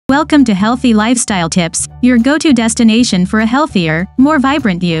Welcome to Healthy Lifestyle Tips, your go-to destination for a healthier, more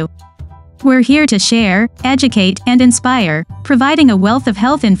vibrant you. We're here to share, educate, and inspire, providing a wealth of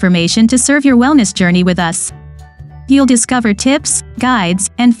health information to serve your wellness journey with us. You'll discover tips, guides,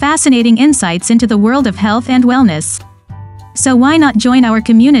 and fascinating insights into the world of health and wellness. So why not join our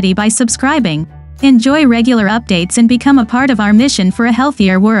community by subscribing? Enjoy regular updates and become a part of our mission for a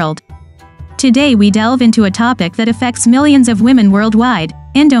healthier world. Today we delve into a topic that affects millions of women worldwide: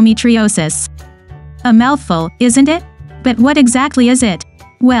 endometriosis. A mouthful, isn't it? But what exactly is it?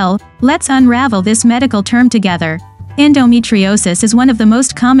 Well, let's unravel this medical term together. Endometriosis is one of the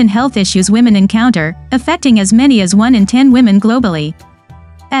most common health issues women encounter, affecting as many as 1 in 10 women globally.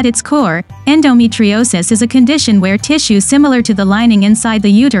 At its core, endometriosis is a condition where tissue similar to the lining inside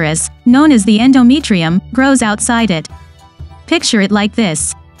the uterus, known as the endometrium, grows outside it. Picture it like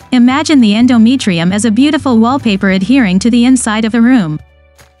this. Imagine the endometrium as a beautiful wallpaper adhering to the inside of a room.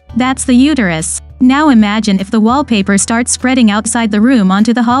 That's the uterus. Now imagine if the wallpaper starts spreading outside the room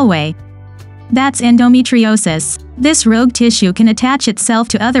onto the hallway. That's endometriosis. This rogue tissue can attach itself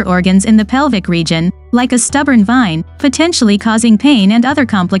to other organs in the pelvic region, like a stubborn vine, potentially causing pain and other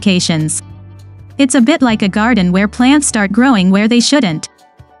complications. It's a bit like a garden where plants start growing where they shouldn't.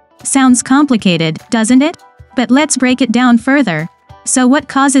 Sounds complicated, doesn't it? But let's break it down further. So what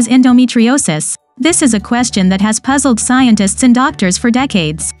causes endometriosis? This is a question that has puzzled scientists and doctors for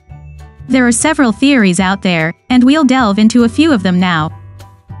decades. There are several theories out there, and we'll delve into a few of them now.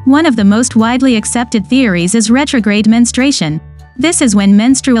 One of the most widely accepted theories is retrograde menstruation. This is when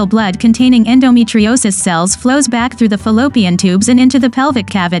menstrual blood containing endometriosis cells flows back through the fallopian tubes and into the pelvic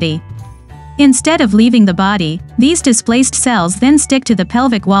cavity. Instead of leaving the body, these displaced cells then stick to the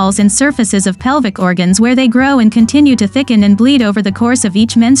pelvic walls and surfaces of pelvic organs where they grow and continue to thicken and bleed over the course of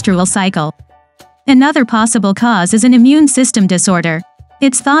each menstrual cycle. Another possible cause is an immune system disorder.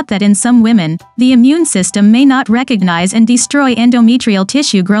 It's thought that in some women, the immune system may not recognize and destroy endometrial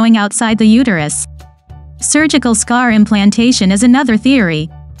tissue growing outside the uterus. Surgical scar implantation is another theory.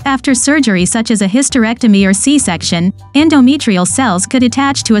 After surgery such as a hysterectomy or C-section, endometrial cells could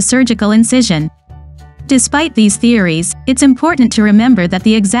attach to a surgical incision. Despite these theories, it's important to remember that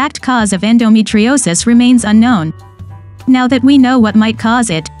the exact cause of endometriosis remains unknown. Now that we know what might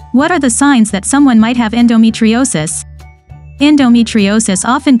cause it, what are the signs that someone might have endometriosis? Endometriosis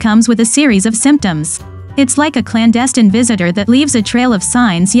often comes with a series of symptoms. It's like a clandestine visitor that leaves a trail of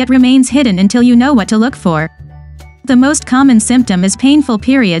signs yet remains hidden until you know what to look for. The most common symptom is painful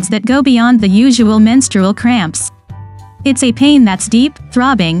periods that go beyond the usual menstrual cramps. It's a pain that's deep,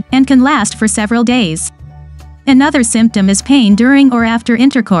 throbbing, and can last for several days. Another symptom is pain during or after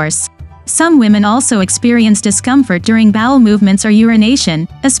intercourse. Some women also experience discomfort during bowel movements or urination,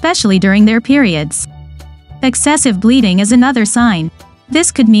 especially during their periods. Excessive bleeding is another sign.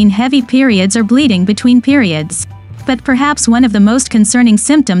 This could mean heavy periods or bleeding between periods. But perhaps one of the most concerning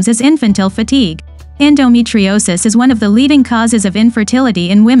symptoms is infantile fatigue. Endometriosis is one of the leading causes of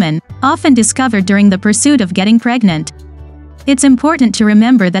infertility in women, often discovered during the pursuit of getting pregnant. It's important to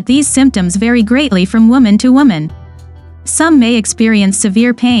remember that these symptoms vary greatly from woman to woman. Some may experience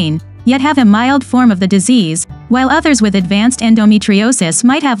severe pain, yet have a mild form of the disease, while others with advanced endometriosis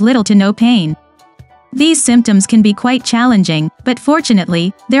might have little to no pain. These symptoms can be quite challenging, but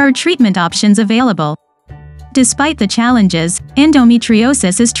fortunately, there are treatment options available. Despite the challenges,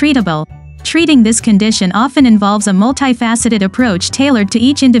 endometriosis is treatable. Treating this condition often involves a multifaceted approach tailored to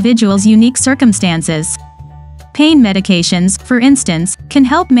each individual's unique circumstances. Pain medications, for instance, can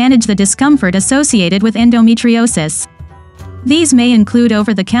help manage the discomfort associated with endometriosis. These may include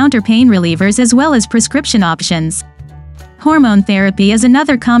over-the-counter pain relievers as well as prescription options. Hormone therapy is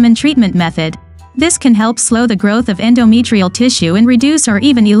another common treatment method. This can help slow the growth of endometrial tissue and reduce or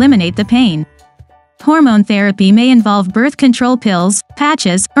even eliminate the pain. Hormone therapy may involve birth control pills,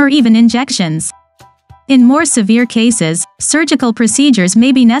 patches, or even injections. In more severe cases, surgical procedures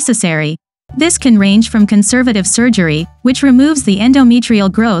may be necessary. This can range from conservative surgery, which removes the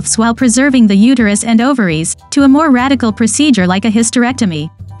endometrial growths while preserving the uterus and ovaries, to a more radical procedure like a hysterectomy.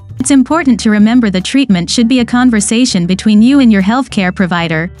 It's important to remember the treatment should be a conversation between you and your healthcare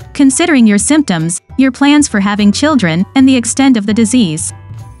provider, considering your symptoms, your plans for having children, and the extent of the disease.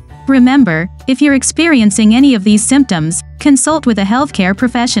 Remember, if you're experiencing any of these symptoms, consult with a healthcare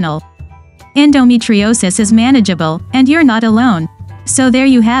professional. Endometriosis is manageable, and you're not alone. So there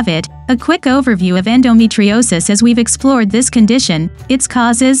you have it, a quick overview of endometriosis as we've explored this condition, its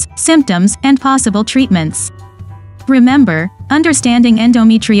causes, symptoms, and possible treatments. Remember, understanding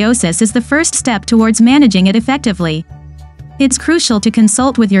endometriosis is the first step towards managing it effectively. It's crucial to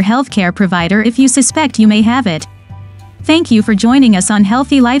consult with your healthcare provider if you suspect you may have it. Thank you for joining us on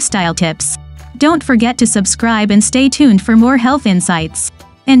Healthy Lifestyle Tips. Don't forget to subscribe and stay tuned for more health insights.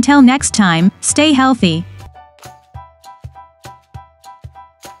 Until next time, stay healthy.